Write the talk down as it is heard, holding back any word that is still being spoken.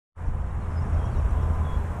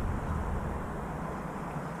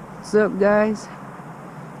What's up, guys?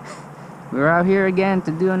 We're out here again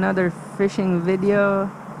to do another fishing video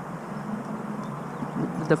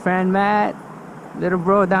with the friend Matt, little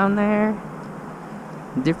bro down there.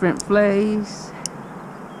 Different place.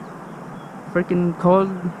 Freaking cold.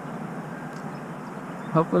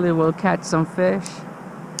 Hopefully we'll catch some fish.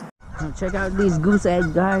 Now check out these goose eggs,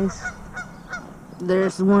 guys.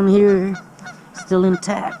 There's one here, still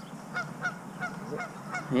intact.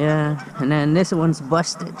 Yeah, and then this one's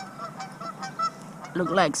busted. Look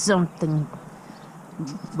like something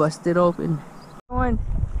busted open. Oh,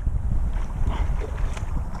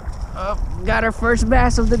 got our first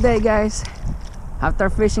bass of the day, guys. After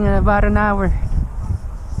fishing in about an hour.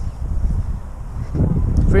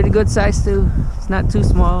 Pretty good size too. It's not too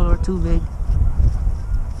small or too big.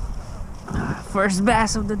 First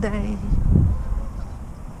bass of the day.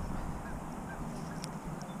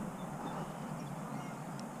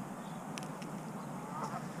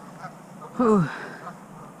 Whew.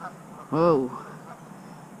 Whoa,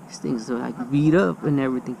 these things are like beat up and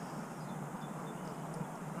everything.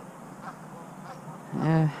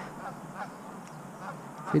 Yeah,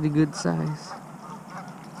 pretty good size.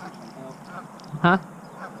 Huh?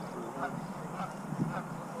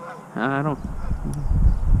 I don't.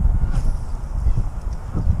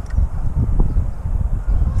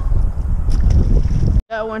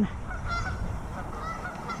 That one.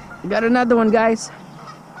 Got another one, guys.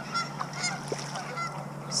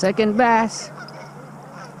 Second bass.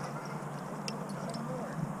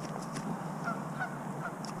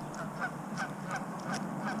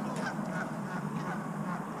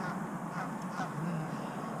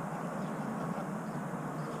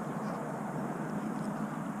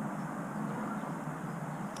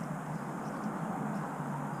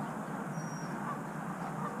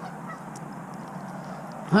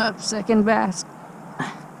 Up, second bass.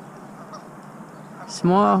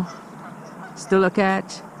 Small, still a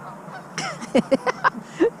catch.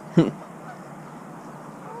 What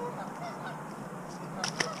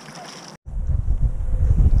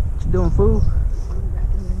you doing, fool?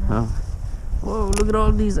 Oh. Whoa, look at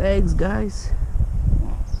all these eggs, guys.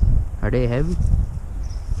 Are they heavy?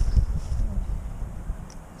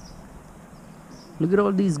 Look at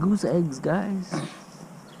all these goose eggs, guys.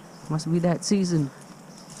 Must be that season.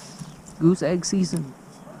 Goose egg season.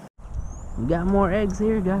 We got more eggs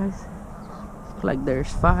here, guys. Looks like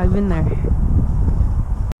there's 5 in there.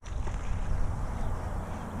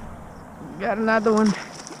 Got another one.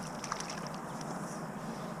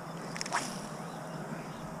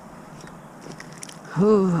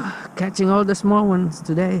 Ooh, catching all the small ones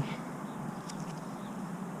today.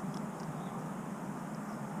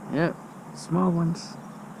 Yep, small ones.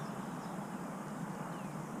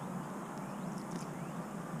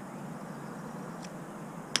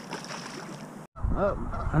 Oh,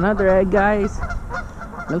 another egg, guys.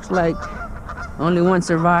 Looks like only one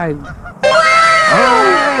survived.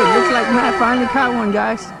 Oh, looks like Matt finally caught one,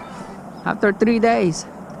 guys. After 3 days.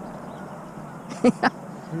 3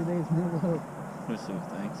 days no.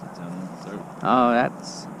 Thanks, it's on dessert. Oh,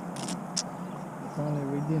 that's Finally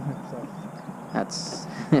redeemed himself. That's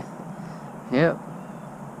yep.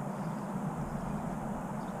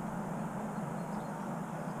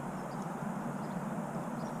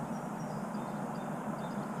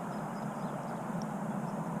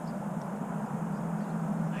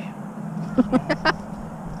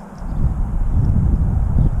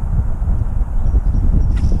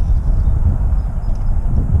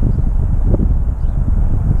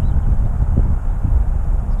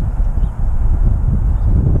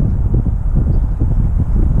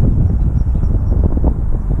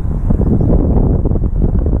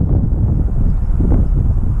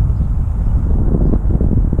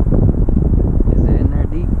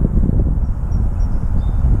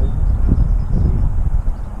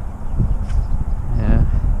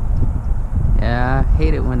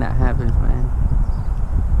 Hate it when that happens, man.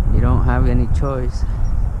 You don't have any choice.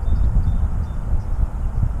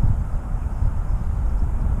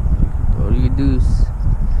 All you do is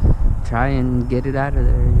try and get it out of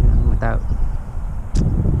there, you know, without.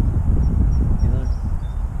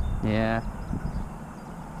 Yeah.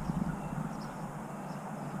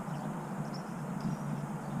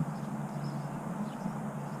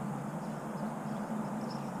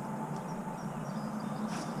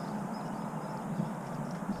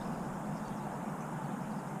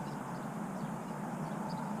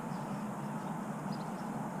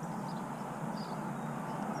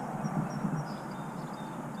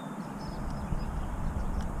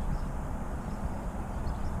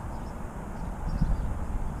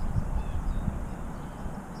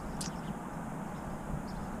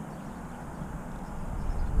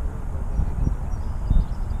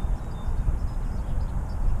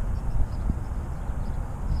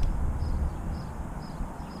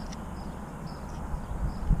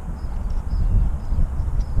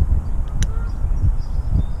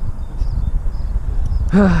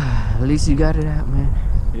 At least you got it out, man.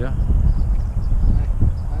 Yeah.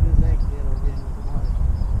 How does that get over in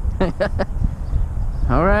the water?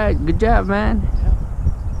 All right, good job, man.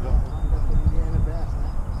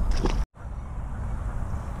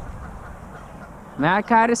 Matt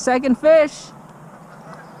caught his second fish.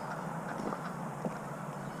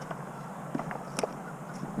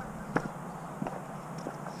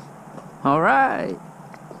 All right.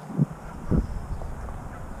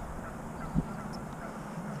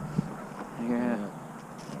 Yeah.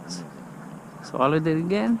 Swallowed it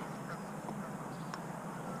again.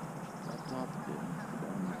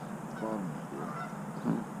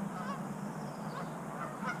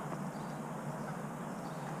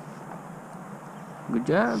 Good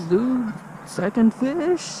job, dude. Second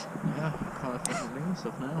fish. Yeah, caught a fish doing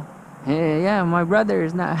stuff now. Hey, yeah, my brother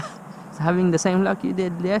is not having the same luck you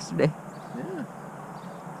did yesterday. Yeah.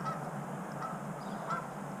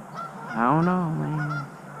 I don't know, man.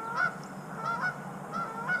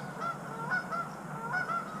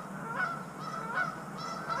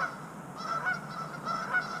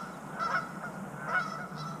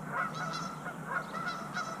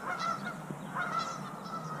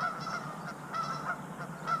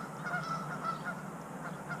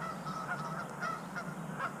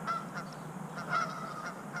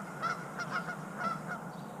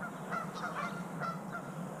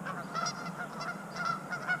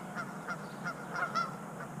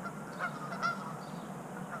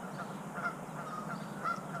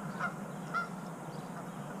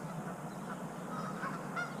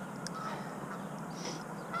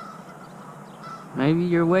 Maybe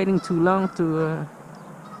you're waiting too long to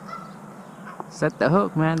set the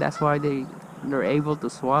hook, man. That's why they're able to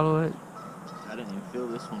swallow it. I didn't even feel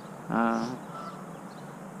this one.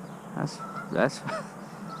 That's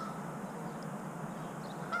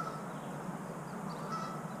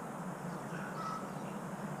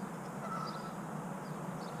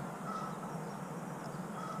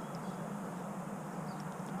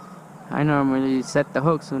I normally set the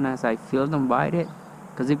hook soon as I feel them bite it,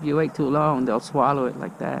 because if you wait too long, they'll swallow it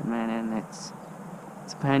like that, man, and it's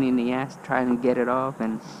a pain in the ass trying to get it off,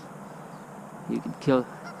 and you could kill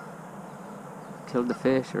the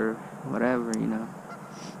fish or whatever, you know.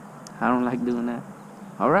 I don't like doing that.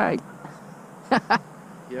 All right.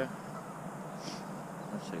 Yeah.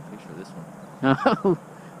 Let's take a picture of this one. Oh.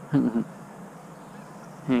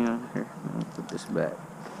 Hang on here. I'll put this back.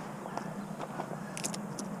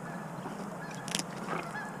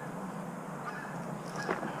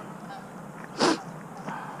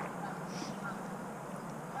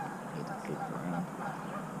 Get the flip around.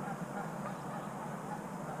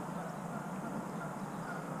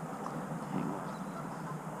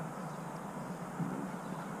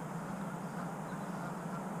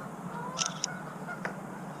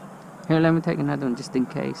 Here, let me take another one just in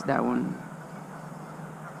case that one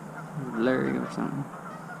blurry or something.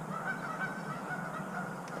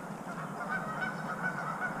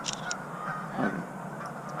 Okay.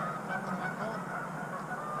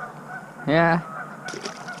 Yeah.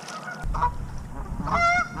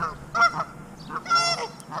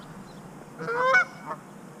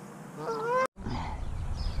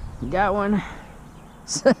 Got one.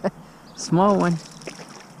 Small one.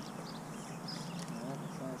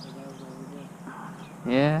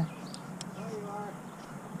 Yeah.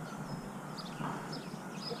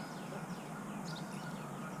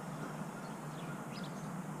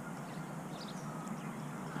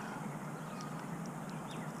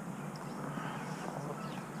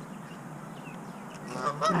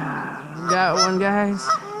 Got one, guys.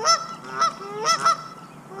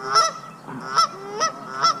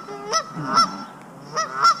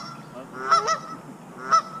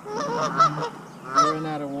 You're running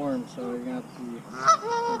out of worms, so you're gonna have to.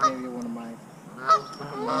 I'll give you one of mine.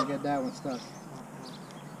 You're gonna get that one stuck.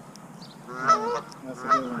 That's a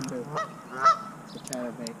good one too. The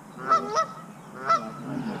chatterbait.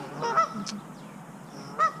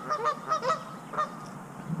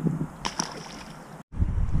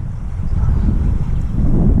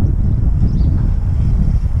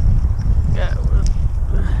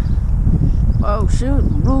 Oh shoot,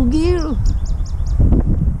 bluegill.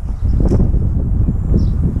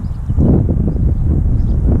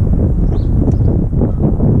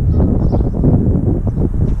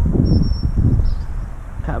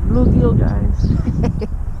 Got bluegill, guys.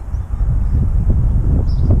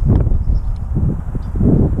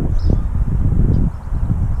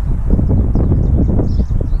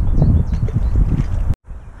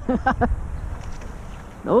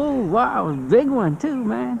 Oh wow, big one too,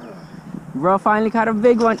 man. Bro finally caught a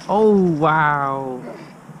big one. Oh wow.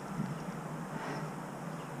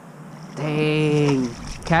 Dang.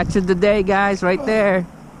 Catch of the day, guys, right there.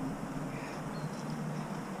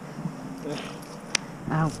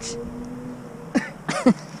 Ouch.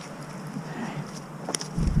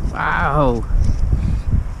 Wow.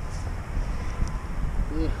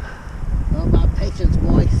 Yeah. All about patience,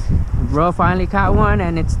 boys. Bro finally caught one,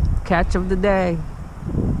 and it's catch of the day.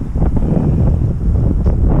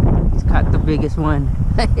 He's caught the biggest one.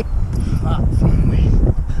 Oh, finally.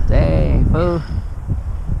 Dang, fool.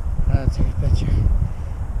 I'll take a picture.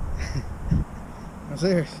 I'm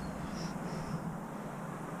serious.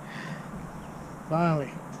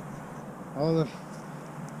 Finally. All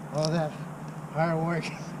that hard work.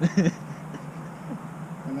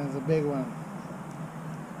 And there's a big one.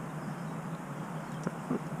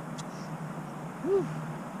 Whew.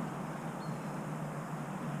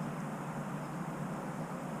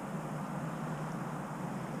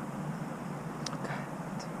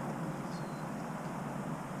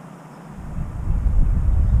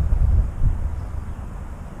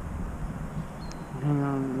 Hang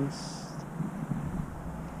on, this.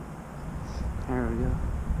 There we go.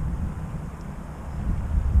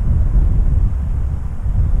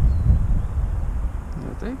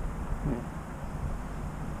 That thing?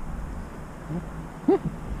 Yeah.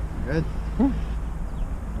 Good.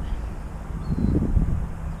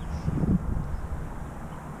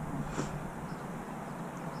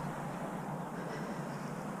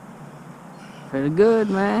 Pretty good,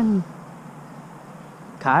 man.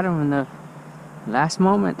 Caught him in the last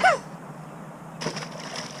moment.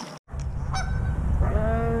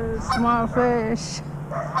 Small fish.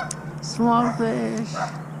 Small fish.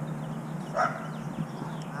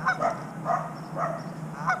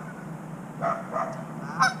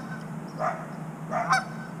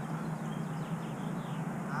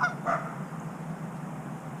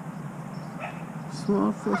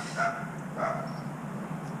 Small fish.